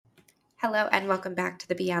Hello and welcome back to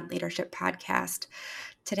the Beyond Leadership podcast.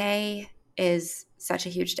 Today is such a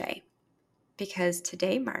huge day because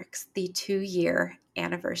today marks the 2-year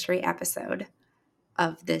anniversary episode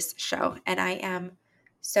of this show. And I am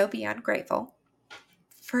so beyond grateful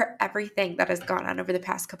for everything that has gone on over the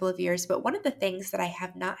past couple of years. But one of the things that I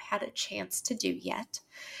have not had a chance to do yet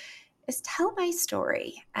is tell my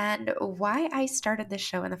story and why I started this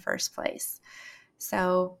show in the first place.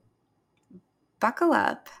 So buckle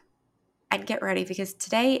up and get ready because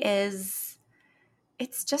it's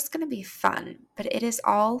just going to be fun, but it is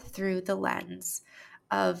all through the lens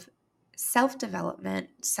of self-development,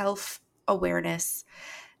 self-awareness,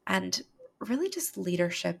 and really just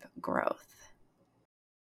leadership growth.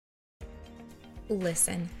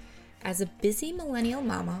 Listen, as a busy millennial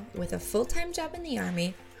mama with a full-time job in the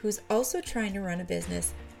Army who's also trying to run a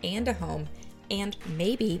business and a home and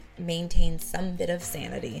maybe maintain some bit of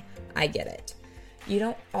sanity, I get it. You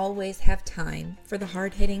don't always have time for the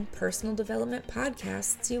hard-hitting personal development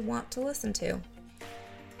podcasts you want to listen to.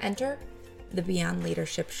 Enter the Beyond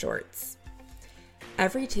Leadership Shorts.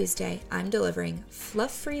 Every Tuesday, I'm delivering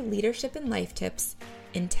fluff-free leadership and life tips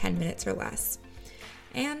in 10 minutes or less.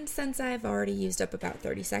 And since I've already used up about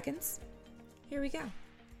 30 seconds, here we go.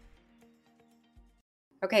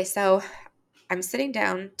 Okay, so I'm sitting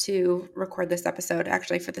down to record this episode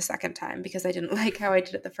actually for the second time because I didn't like how I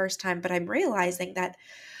did it the first time, but I'm realizing that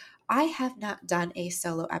I have not done a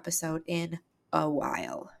solo episode in a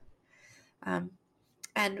while.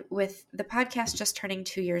 And with the podcast just turning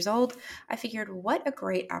 2 years old, I figured what a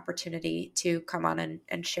great opportunity to come on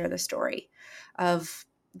and share the story of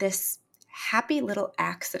this happy little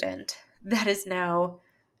accident that is now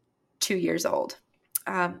 2 years old.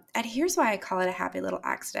 And here's why I call it a happy little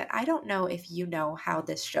accident. I don't know if you know how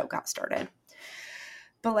this show got started,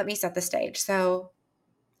 but let me set the stage. So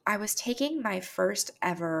I was taking my first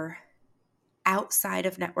ever outside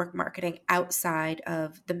of network marketing, outside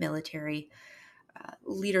of the military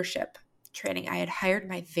leadership training. I had hired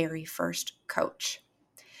my very first coach.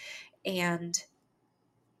 And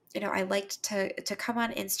I liked to come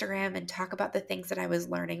on Instagram and talk about the things that I was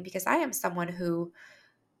learning because I am someone who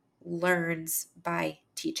learns by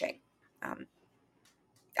teaching.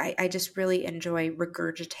 I just really enjoy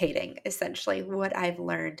regurgitating essentially what I've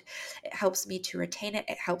learned. It helps me to retain it.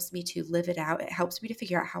 It helps me to live it out. It helps me to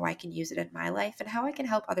figure out how I can use it in my life and how I can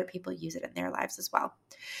help other people use it in their lives as well.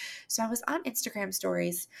 So I was on Instagram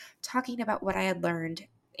stories talking about what I had learned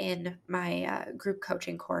in my group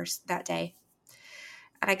coaching course that day.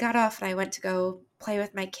 And I got off and I went to go play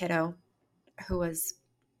with my kiddo, who was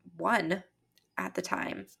 1 at the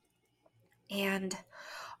time. And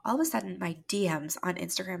all of a sudden, my DMs on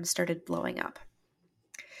Instagram started blowing up.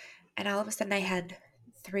 And all of a sudden, I had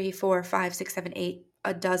 3, 4, 5, 6, 7, 8,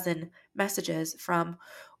 a dozen messages from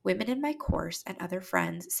women in my course and other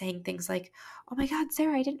friends saying things like, "Oh my God,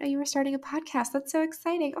 Sarah, I didn't know you were starting a podcast. That's so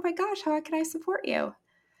exciting. Oh my gosh, how can I support you?"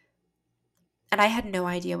 And I had no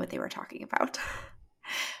idea what they were talking about.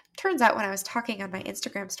 Turns out when I was talking on my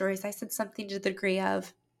Instagram stories, I said something to the degree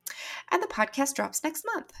of, "And the podcast drops next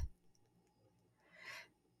month."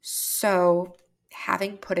 So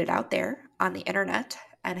having put it out there on the internet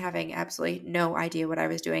and having absolutely no idea what I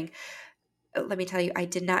was doing, let me tell you, I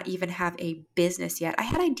did not even have a business yet. I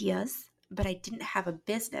had ideas, but I didn't have a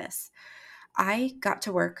business. I got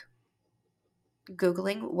to work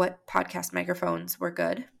Googling what podcast microphones were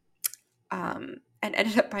good, and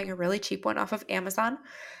ended up buying a really cheap one off of Amazon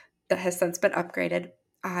that has since been upgraded.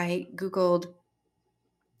 I Googled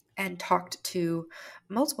and talked to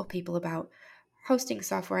multiple people about hosting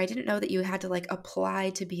software. I didn't know that you had to apply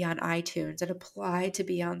to be on iTunes and apply to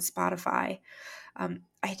be on Spotify.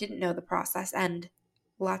 I didn't know the process, and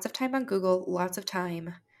lots of time on Google, lots of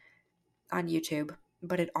time on YouTube,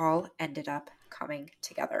 but it all ended up coming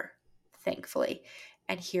together, thankfully.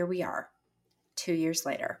 And here we are 2 years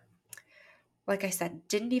later. Like I said,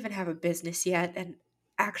 didn't even have a business yet. And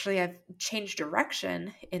actually, I've changed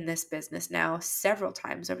direction in this business now several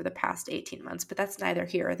times over the past 18 months, but that's neither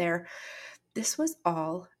here or there. This was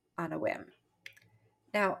all on a whim.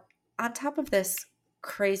 Now, on top of this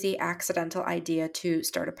crazy accidental idea to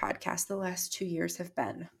start a podcast, the last 2 years have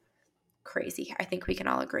been crazy. I think we can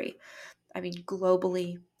all agree. I mean,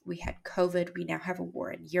 globally, we had COVID. We now have a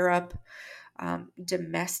war in Europe.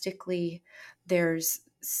 Domestically, there's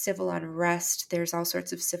civil unrest. There's all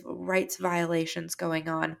sorts of civil rights violations going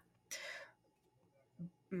on.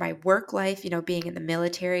 My work life, being in the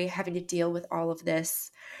military, having to deal with all of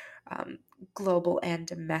this, global and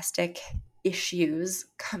domestic issues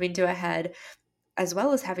coming to a head, as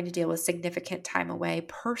well as having to deal with significant time away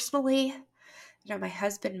personally My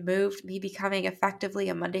husband moved, me becoming effectively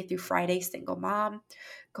a Monday through Friday single mom,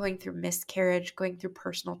 going through miscarriage, going through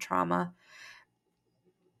personal trauma.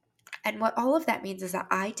 And what all of that means is that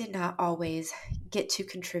I did not always get to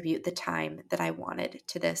contribute the time that I wanted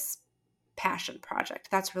to this passion project.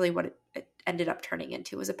 That's really what it ended up turning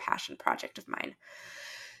into, was a passion project of mine.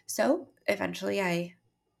 So eventually I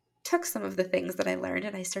took some of the things that I learned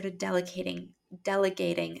and I started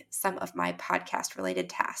delegating some of my podcast related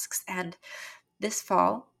tasks. And this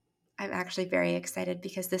fall, I'm actually very excited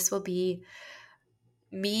because this will be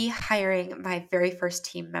me hiring my very first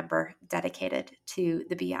team member dedicated to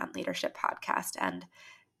the Beyond Leadership podcast. And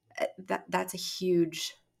that's a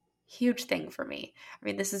huge, huge thing for me. I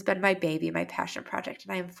mean, this has been my baby, my passion project,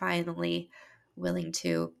 and I am finally willing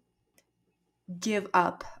to give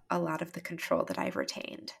up a lot of the control that I've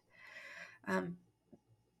retained.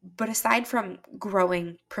 But aside from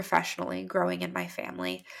growing professionally, growing in my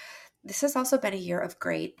family, this has also been a year of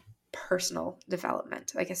great personal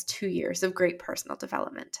development. I guess 2 years of great personal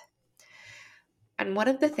development. And one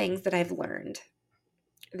of the things that I've learned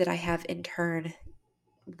that I have in turn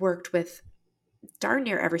worked with darn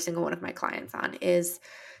near every single one of my clients on is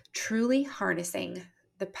truly harnessing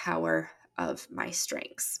the power of my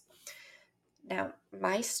strengths. Now,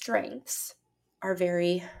 my strengths are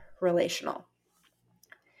very relational.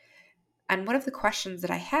 And one of the questions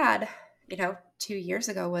that I had, 2 years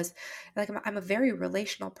ago was like, I'm a very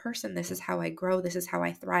relational person. This is how I grow. This is how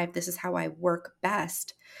I thrive. This is how I work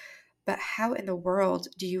best. But how in the world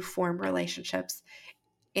do you form relationships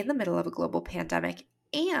in the middle of a global pandemic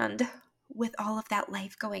and with all of that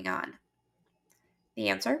life going on? The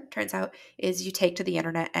answer, turns out, is you take to the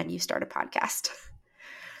internet and you start a podcast.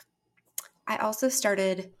 I also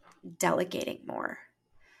started delegating more.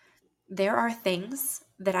 There are things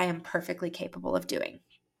that I am perfectly capable of doing.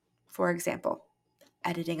 For example,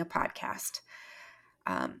 editing a podcast.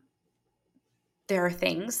 There are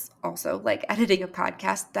things also like editing a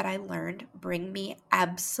podcast that I learned bring me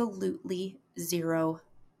absolutely zero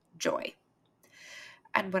joy.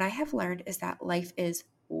 And what I have learned is that life is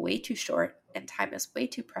way too short and time is way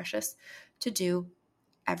too precious to do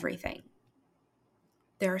everything.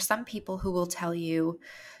 There are some people who will tell you,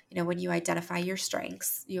 when you identify your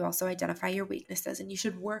strengths, you also identify your weaknesses, and you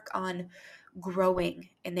should work on growing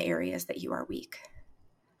in the areas that you are weak.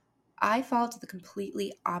 I fall to the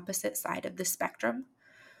completely opposite side of the spectrum,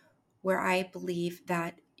 where I believe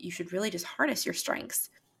that you should really just harness your strengths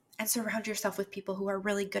and surround yourself with people who are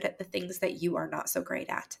really good at the things that you are not so great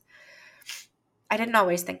at. I didn't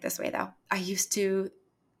always think this way, though. I used to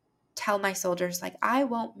tell my soldiers, like, I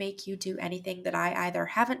won't make you do anything that I either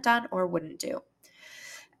haven't done or wouldn't do.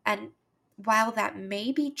 And while that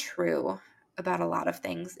may be true about a lot of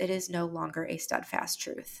things, it is no longer a steadfast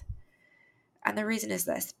truth. And the reason is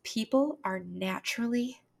this: people are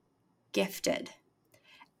naturally gifted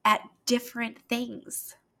at different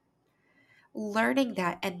things. Learning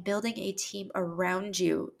that and building a team around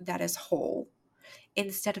you that is whole,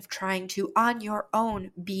 instead of trying to, on your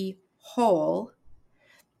own, be whole,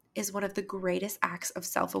 is one of the greatest acts of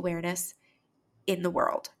self-awareness in the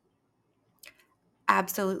world.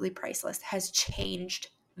 Absolutely priceless, has changed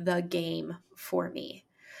the game for me.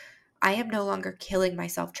 I am no longer killing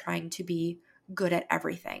myself trying to be good at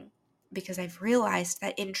everything, because I've realized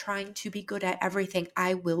that in trying to be good at everything,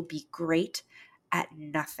 I will be great at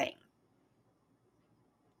nothing.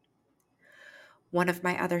 One of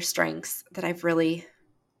my other strengths that I've really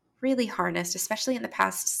harnessed, especially in the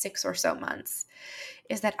past 6 or so months,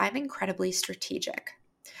 is that I'm incredibly strategic.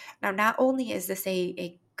 Now, not only is this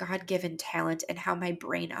a God-given talent in how my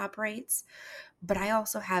brain operates, but I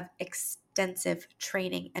also have extensive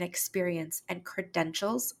training and experience and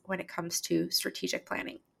credentials when it comes to strategic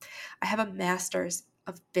planning. I have a master's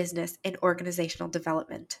of business in organizational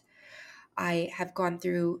development. I have gone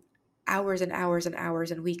through hours and hours and hours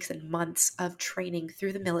and weeks and months of training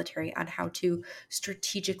through the military on how to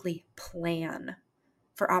strategically plan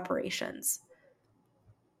for operations.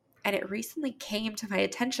 And it recently came to my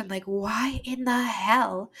attention, like, why in the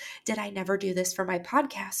hell did I never do this for my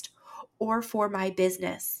podcast or for my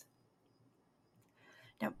business?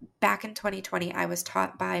 Now, back in 2020, I was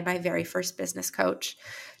taught by my very first business coach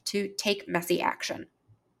to take messy action.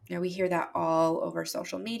 Now, we hear that all over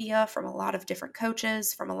social media from a lot of different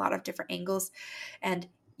coaches, from a lot of different angles. And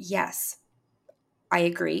yes, I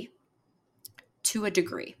agree to a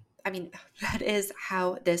degree. I mean, that is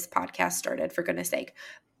how this podcast started, for goodness sake.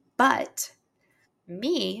 But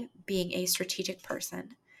me, being a strategic person,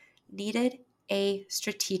 needed a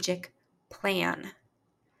strategic plan.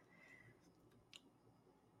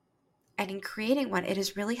 And in creating one, it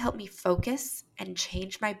has really helped me focus and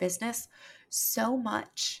change my business so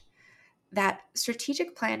much that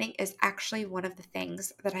strategic planning is actually one of the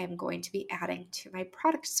things that I am going to be adding to my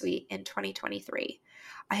product suite in 2023.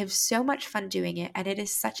 I have so much fun doing it, and it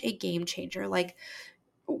is such a game changer. Like,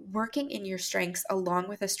 working in your strengths along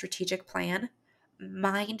with a strategic plan,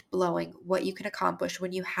 mind blowing what you can accomplish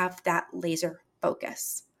when you have that laser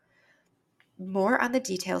focus. More on the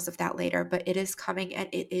details of that later, but it is coming and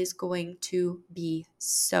it is going to be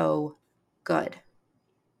so good.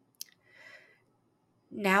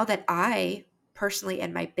 Now that I personally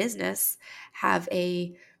in my business have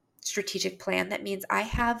a strategic plan, that means I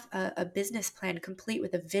have a business plan complete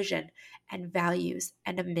with a vision and values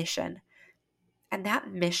and a mission. And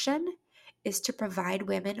that mission is to provide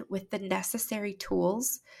women with the necessary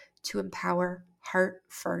tools to empower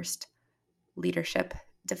heart-first leadership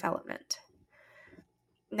development.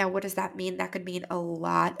 Now, what does that mean? That could mean a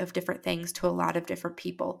lot of different things to a lot of different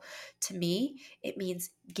people. To me, it means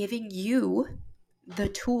giving you the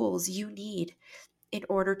tools you need in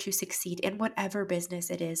order to succeed in whatever business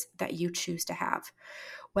it is that you choose to have.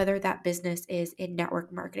 Whether that business is in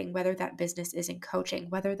network marketing, whether that business is in coaching,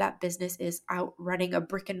 whether that business is out running a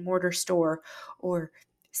brick and mortar store or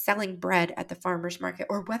selling bread at the farmer's market,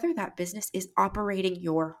 or whether that business is operating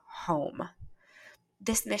your home.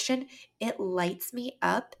 This mission, it lights me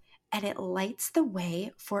up and it lights the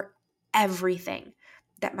way for everything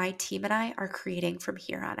that my team and I are creating from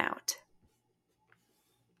here on out.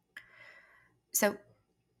 So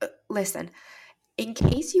listen, in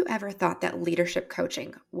case you ever thought that leadership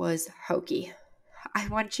coaching was hokey, I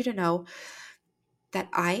want you to know that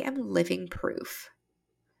I am living proof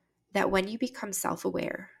that when you become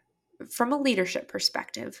self-aware from a leadership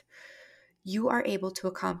perspective, you are able to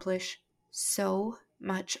accomplish so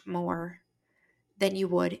much more than you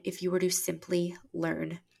would if you were to simply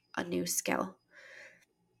learn a new skill.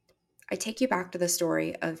 I take you back to the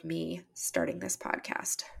story of me starting this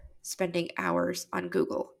podcast, spending hours on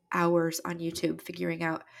Google, hours on YouTube, figuring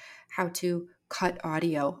out how to cut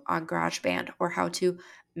audio on GarageBand or how to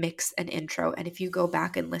mix an intro. And if you go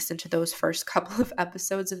back and listen to those first couple of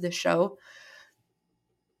episodes of the show,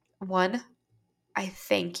 1, I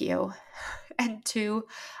thank you. And 2,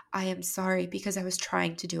 I am sorry because I was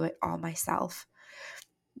trying to do it all myself.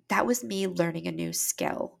 That was me learning a new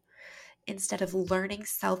skill instead of learning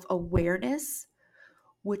self-awareness,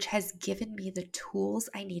 which has given me the tools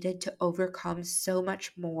I needed to overcome so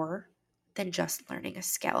much more than just learning a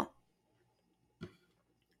skill.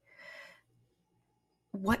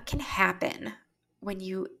 What can happen when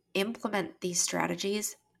you implement these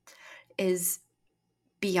strategies is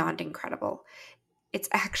beyond incredible. It's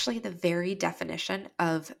actually the very definition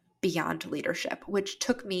of beyond leadership, which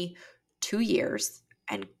took me 2 years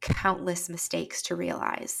and countless mistakes to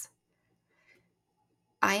realize.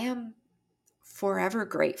 I am forever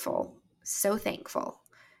grateful, so thankful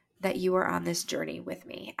that you are on this journey with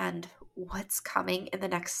me, and what's coming in the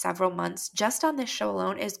next several months just on this show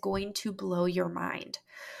alone is going to blow your mind.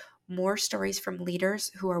 More stories from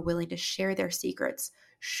leaders who are willing to share their secrets,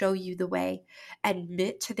 show you the way,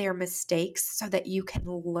 admit to their mistakes so that you can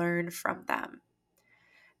learn from them.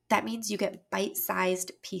 That means you get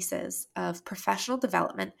bite-sized pieces of professional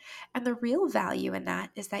development, and the real value in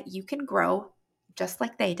that is that you can grow just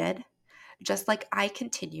like they did, just like I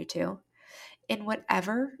continue to, in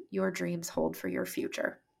whatever your dreams hold for your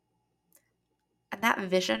future. And that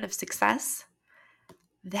vision of success,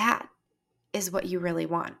 that is what you really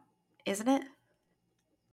want, isn't it?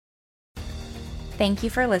 Thank you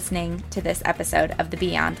for listening to this episode of the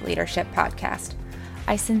Beyond Leadership Podcast.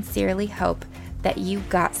 I sincerely hope that you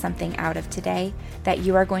got something out of today that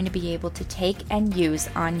you are going to be able to take and use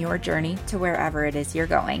on your journey to wherever it is you're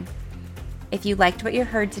going. If you liked what you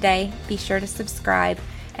heard today, be sure to subscribe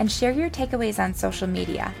and share your takeaways on social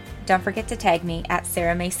media. Don't forget to tag me at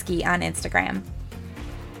Sarah May Ski on Instagram.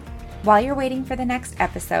 While you're waiting for the next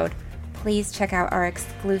episode, please check out our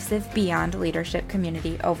exclusive Beyond Leadership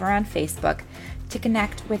community over on Facebook to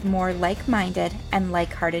connect with more like-minded and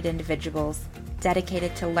like-hearted individuals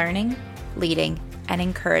dedicated to learning, leading, and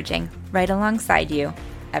encouraging right alongside you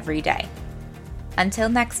every day. Until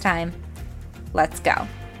next time, let's go.